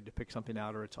you're Yep. afraid to pick something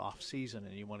out or it's off season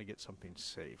and you want to get something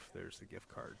safe, there's the gift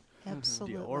card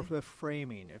Absolutely. deal. Or for the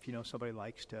framing, if you know somebody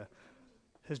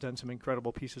has done some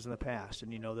incredible pieces in the past,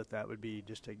 and you know that would be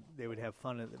they would have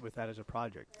fun with that as a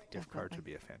project. Gift cards Definitely. would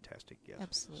be a fantastic gift.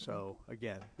 Absolutely. So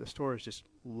again, the store is just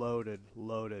loaded.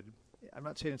 I'm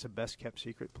not saying it's a best kept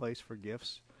secret place for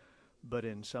gifts, but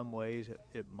in some ways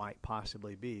it might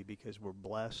possibly be, because we're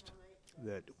blessed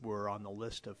that we're on the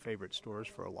list of favorite stores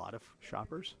for a lot of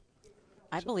shoppers.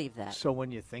 I believe that. So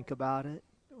when you think about it,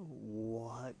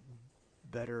 what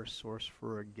better source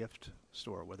for a gift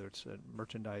store, whether it's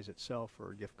merchandise itself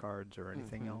or gift cards or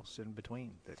anything else in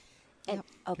between that And,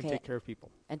 can okay. take care of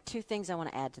people. And two things I want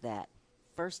to add to that.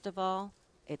 First of all,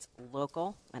 it's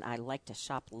local, and I like to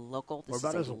shop local. This We're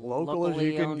about is a as local as you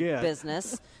locally can owned get.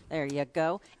 business. There you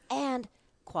go. And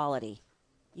quality.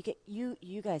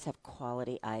 You guys have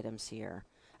quality items here.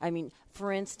 I mean,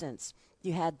 for instance,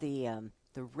 you had the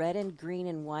red and green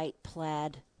and white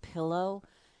plaid pillow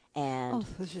and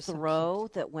those are so throw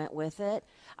that went with it.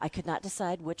 I could not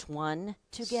decide which one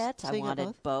to get. So I you got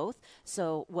wanted both.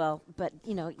 So, well, but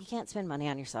you can't spend money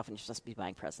on yourself, and you're supposed to be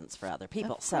buying presents for other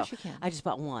people. Of So course you can. I just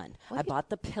bought one. What I do you- bought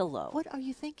the pillow. What are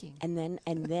you thinking? And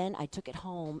then I took it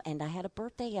home, and I had a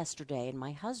birthday yesterday, and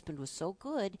my husband was so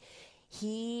good.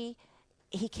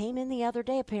 He came in the other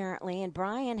day, apparently, and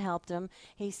Brian helped him.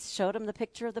 He showed him the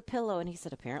picture of the pillow, and he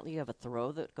said, apparently you have a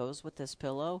throw that goes with this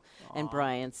pillow. And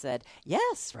Brian said,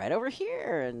 yes, right over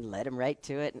here, and led him right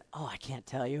to it. And, I can't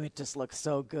tell you, it just looks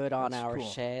so good on That's our cool.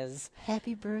 chaise.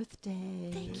 Happy birthday.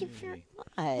 Thank you very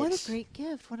much. What a great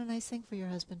gift. What a nice thing for your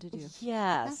husband to do.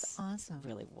 Yes. That's awesome. It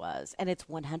really was. And it's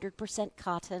 100%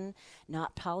 cotton,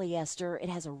 not polyester. It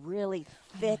has a really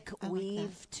thick I like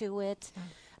weave that. to it.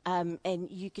 And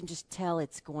you can just tell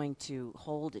it's going to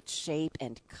hold its shape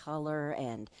and color,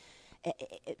 and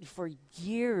for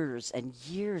years and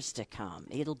years to come.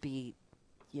 It'll be,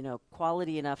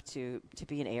 quality enough to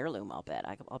be an heirloom, I'll bet.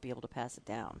 I'll be able to pass it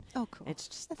down. Oh, cool. It's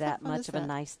just That's that how fun much is of a that?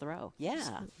 nice throw. Yeah.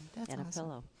 Absolutely. That's and awesome. a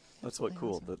pillow. That's what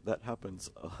Absolutely cool. awesome. That happens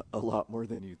a lot more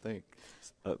than you think.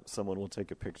 Someone will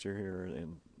take a picture here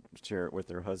and share it with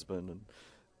their husband,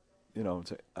 and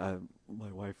say,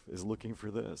 my wife is looking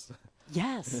for this.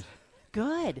 Yes.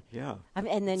 Good. Yeah.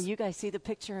 And then you guys see the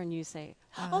picture and you say,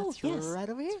 It's yes. right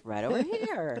over here. It's right over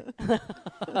here.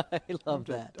 I love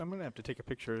that. I'm going to have to take a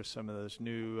picture of some of those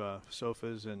new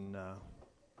sofas and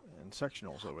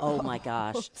sectionals over there. Oh my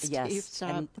gosh! Steve, Yes,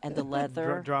 stop. and the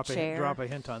leather drop chair. a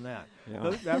hint on that.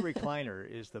 Yeah. That recliner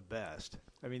is the best.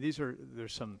 I mean,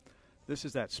 this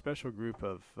is that special group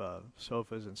of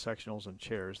sofas and sectionals and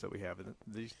chairs that we have. And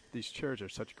these chairs are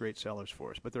such great sellers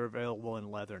for us, but they're available in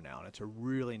leather now, and it's a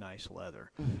really nice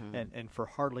leather, and for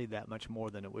hardly that much more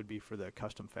than it would be for the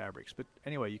custom fabrics. But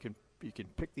anyway, you can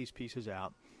pick these pieces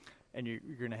out, and you're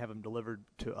going to have them delivered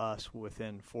to us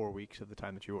within 4 weeks of the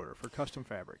time that you order for custom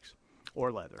fabrics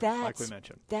or leather, like we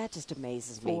mentioned. That just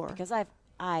amazes me 4. because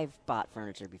I've bought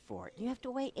furniture before. You have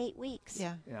to wait 8 weeks.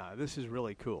 Yeah. Yeah, this is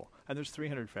really cool. And there's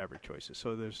 300 fabric choices,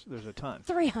 so there's a ton.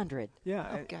 300. Yeah,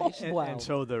 Oh, and, gosh. and, Wow. and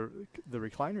so the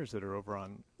recliners that are over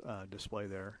on display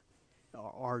there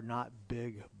are not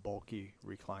big, bulky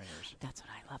recliners. That's what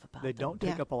I love about They them. don't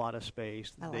take Yeah. up a lot of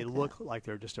space. I They like look that. like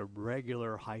they're just a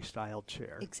regular high-styled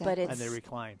chair. Exactly. But it's And they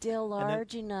recline. still And then-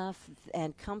 large enough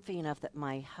and comfy enough that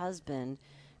my husband,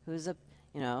 who's a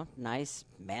nice,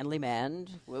 manly man,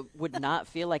 would not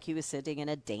feel like he was sitting in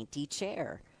a dainty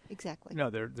chair. Exactly. No,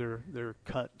 they're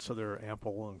cut so they're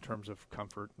ample in terms of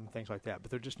comfort and things like that, but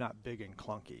they're just not big and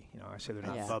clunky. I say they're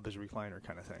not Yeah. Bubba's recliner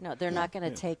kind of thing. No, they're not going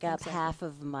to take up Exactly. half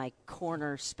of my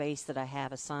corner space that I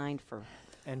have assigned for.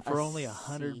 And for a only seat.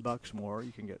 $100 more,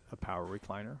 you can get a power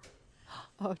recliner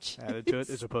Oh, geez. added to it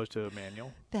as opposed to a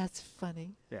manual. That's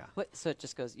funny. Yeah. What? So it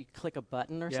just goes. You click a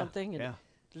button or Yeah, something. And yeah.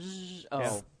 Oh,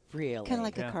 Yeah. really? Kind of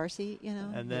like Yeah. a car seat,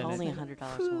 And then Only it-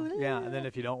 $100 more. Yeah, and then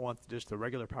if you don't want just the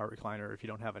regular power recliner, if you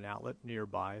don't have an outlet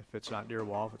nearby, if it's not near a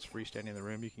wall, if it's freestanding in the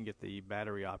room, you can get the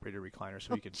battery-operated recliner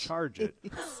so you can charge it.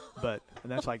 And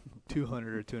that's like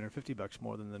 $200 or $250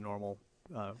 more than the normal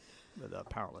the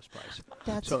powerless price.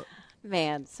 That's So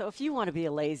Man, so if you want to be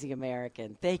a lazy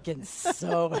American, they can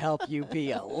so help you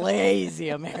be a lazy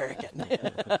American.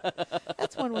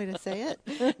 That's one way to say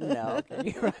it. No,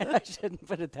 you're right. I shouldn't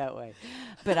put it that way.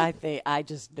 But I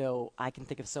just know I can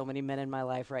think of so many men in my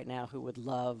life right now who would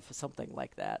love something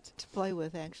like that. To play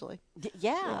with, actually.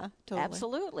 Yeah, totally.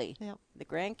 absolutely. Yep. The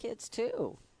grandkids,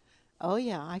 too. Oh,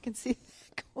 yeah, I can see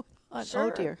that going on. Sure.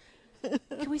 Oh, dear.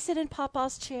 Can we sit in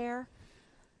Papa's chair?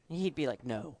 And he'd be like,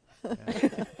 no.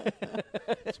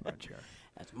 That's my chair.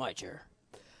 That's my chair.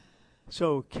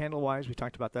 So candle-wise, we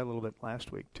talked about that a little bit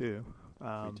last week, too. We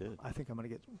did. I think I'm going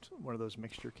to get one of those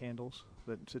mixture candles.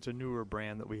 It's a newer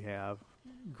brand that we have.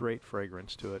 Great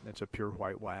fragrance to it, and it's a pure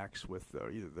white wax with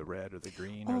either the red or the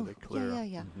green or the clear.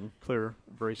 Yeah. Clear,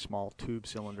 very small tube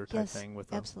cylinder type Yes, thing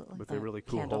with absolutely. with the really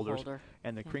cool Candle holders. holder.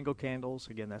 And the Kringle candles,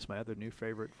 again, that's my other new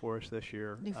favorite for us this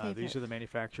year. New favorite. These are the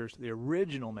manufacturers, the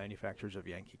original manufacturers of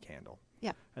Yankee Candle.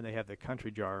 Yeah. And they have the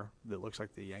country jar that looks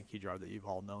like the Yankee jar that you've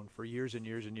all known for years and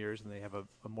years and years, and they have a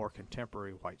more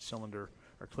contemporary white cylinder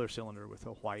or clear cylinder with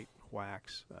a white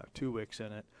wax, 2 wicks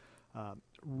in it.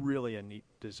 Really a neat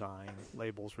design,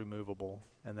 labels removable,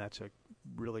 and that's a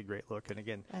really great look. And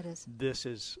again, That is. this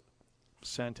is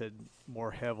scented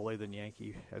more heavily than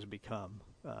Yankee has become.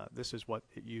 This is what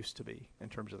it used to be in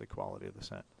terms of the quality of the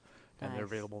scent. And they're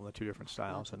Nice. available in the 2 different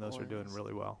styles, Lots and of those are doing oils.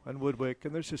 really well. And Woodwick,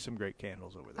 and there's just some great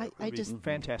candles over there. I It'd be just-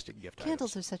 fantastic gift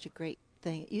Candles items. are such a great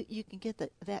thing. You can get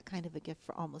that kind of a gift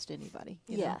for almost anybody.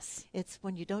 you know? Yes. It's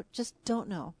when you don't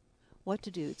know what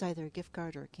to do. It's either a gift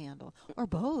card or a candle or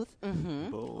both. Mm-hmm.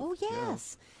 Both, Oh, yeah.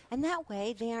 yes. And that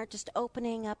way they aren't just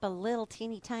opening up a little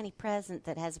teeny tiny present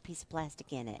that has a piece of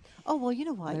plastic in it. Oh well, you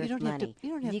know what? There's You don't have money. to.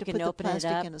 You don't have You to can put the open it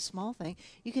plastic up. in a small thing.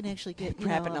 You can actually get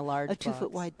Wrap it in a large 2-foot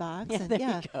box. wide box. Yeah, and there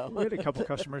yeah. you go. We had a couple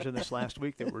customers in this last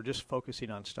week that were just focusing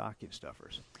on stocking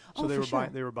stuffers. So Oh, they for were sure.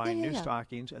 buying they were buying Yeah, new yeah.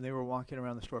 stockings, and they were walking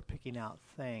around the store picking out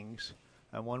things.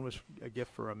 And one was a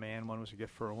gift for a man, one was a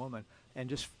gift for a woman, and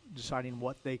just deciding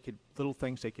what little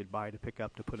things they could buy to pick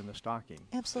up to put in the stocking.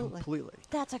 Absolutely. Completely.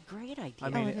 That's a great idea. I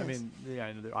mean, it is. yeah.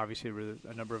 And there obviously there were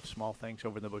a number of small things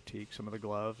over in the boutique. Some of the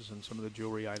gloves and some of the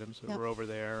jewelry items that Yep. were over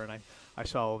there. And I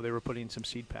saw they were putting some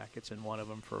seed packets in one of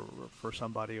them for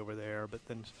somebody over there. But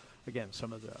then again,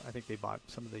 I think they bought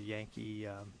some of the Yankee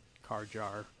car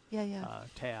jar Yeah.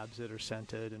 tabs that are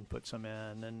scented and put some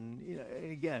in. And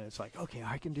again, it's like, okay,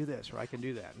 I can do this or I can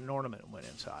do that. An ornament went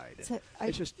inside. And So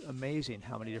it's just amazing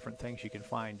how many different things you can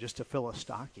find just to fill a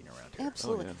stocking around here.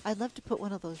 Absolutely. yeah. I'd love to put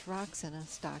one of those rocks in a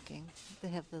stocking. They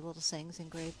have the little sayings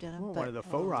engraved in them. Well, but one of the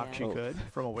faux rocks yeah. you could,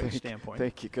 from a weight standpoint.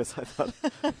 Thank you, because I thought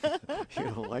you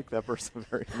don't like that person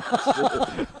very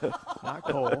much. Not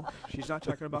Cole. She's not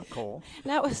talking about Cole.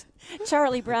 That was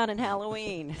Charlie Brown in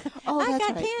Halloween. Oh, I that's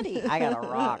got right. candy. I got a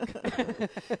rock.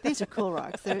 These are cool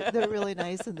rocks. They're really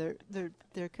nice, and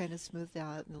they're kind of smoothed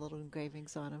out and little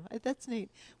engravings on them. That's neat.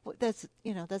 That's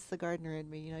the gardener in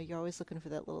me. You're always looking for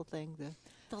that little thing to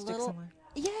The stick little- somewhere.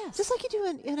 Yes. Just like you do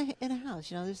in a house.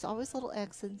 There's always little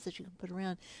accents that you can put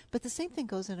around. But the same thing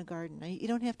goes in a garden. You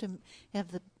don't have to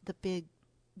have the big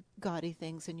gaudy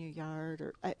things in your yard,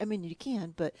 or I mean you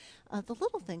can, but the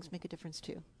little things make a difference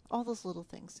too. All those little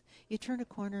things. You turn a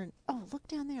corner and look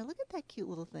down there. Look at that cute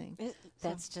little thing.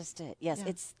 That's just it. Yes,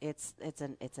 Yeah. it's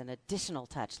an additional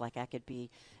touch. Like I could be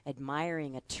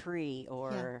admiring a tree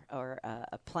or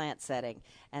a plant setting,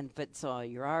 but so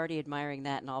you're already admiring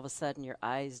that, and all of a sudden your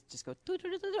eyes just go,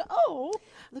 oh,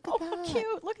 Look at oh, that. how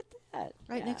cute! Look at that!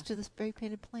 Right Yeah. next to the spray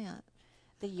painted plant.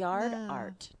 the yard Yeah.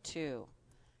 art too.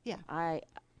 Yeah.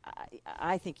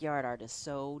 I think yard art is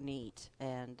so neat,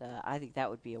 and I think that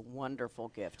would be a wonderful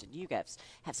gift. And you guys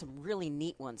have some really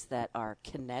neat ones that are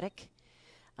kinetic,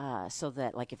 so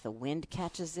that, like, if the wind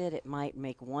catches it, it might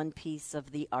make one piece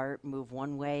of the art move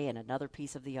one way and another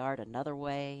piece of the art another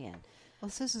way. And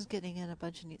Well, Susan's getting in a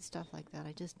bunch of neat stuff like that.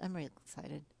 I'm really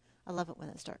excited. I love it when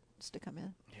it starts to come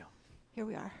in. Yeah. Here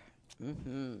we are.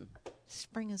 mm-hmm.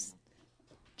 Spring is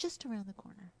just around the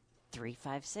corner.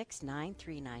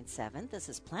 356-9397. This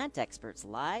is Plant Experts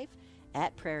live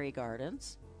at Prairie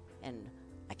Gardens, and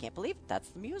I can't believe it. That's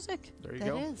the music. There you That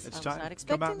go. is. It's I was time. not Come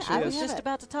expecting out and that. see I was us. just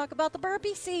about to talk about the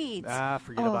burpee seeds.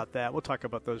 Forget Oh. about that. We'll talk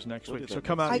about those next We'll week. do So that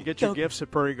come next out week. and get I your don't- gifts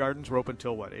at Prairie Gardens. We're open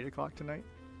till what, 8 o'clock tonight?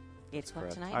 8 o'clock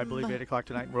correct. tonight. I believe 8 o'clock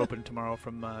tonight. We're open tomorrow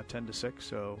from 10 to 6.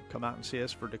 So come out and see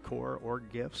us for decor or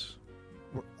gifts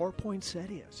or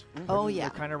poinsettias. Oh, yeah.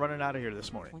 We're kind of running out of here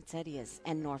this morning. Poinsettias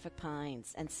and Norfolk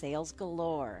pines and sales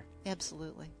galore.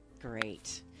 Absolutely.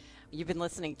 Great. You've been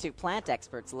listening to Plant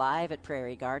Experts live at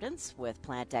Prairie Gardens with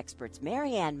plant experts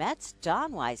Marianne Metz,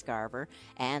 Don Weisgarber,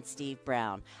 and Steve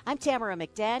Brown. I'm Tamara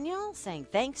McDaniel saying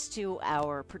thanks to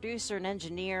our producer and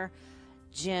engineer,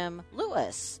 Jim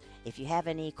Lewis. If you have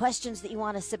any questions that you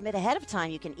want to submit ahead of time,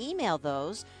 you can email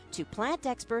those to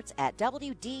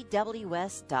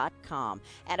plantexperts@wdws.com.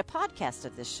 And a podcast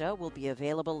of this show will be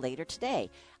available later today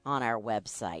on our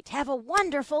website. Have a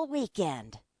wonderful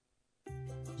weekend.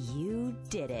 You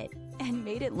did it and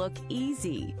made it look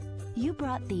easy. You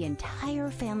brought the entire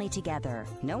family together.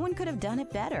 No one could have done it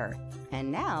better.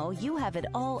 And now you have it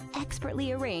all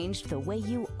expertly arranged the way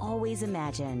you always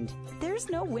imagined. There's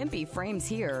no wimpy frames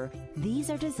here. These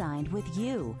are designed with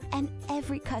you, and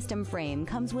every custom frame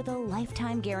comes with a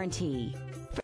lifetime guarantee.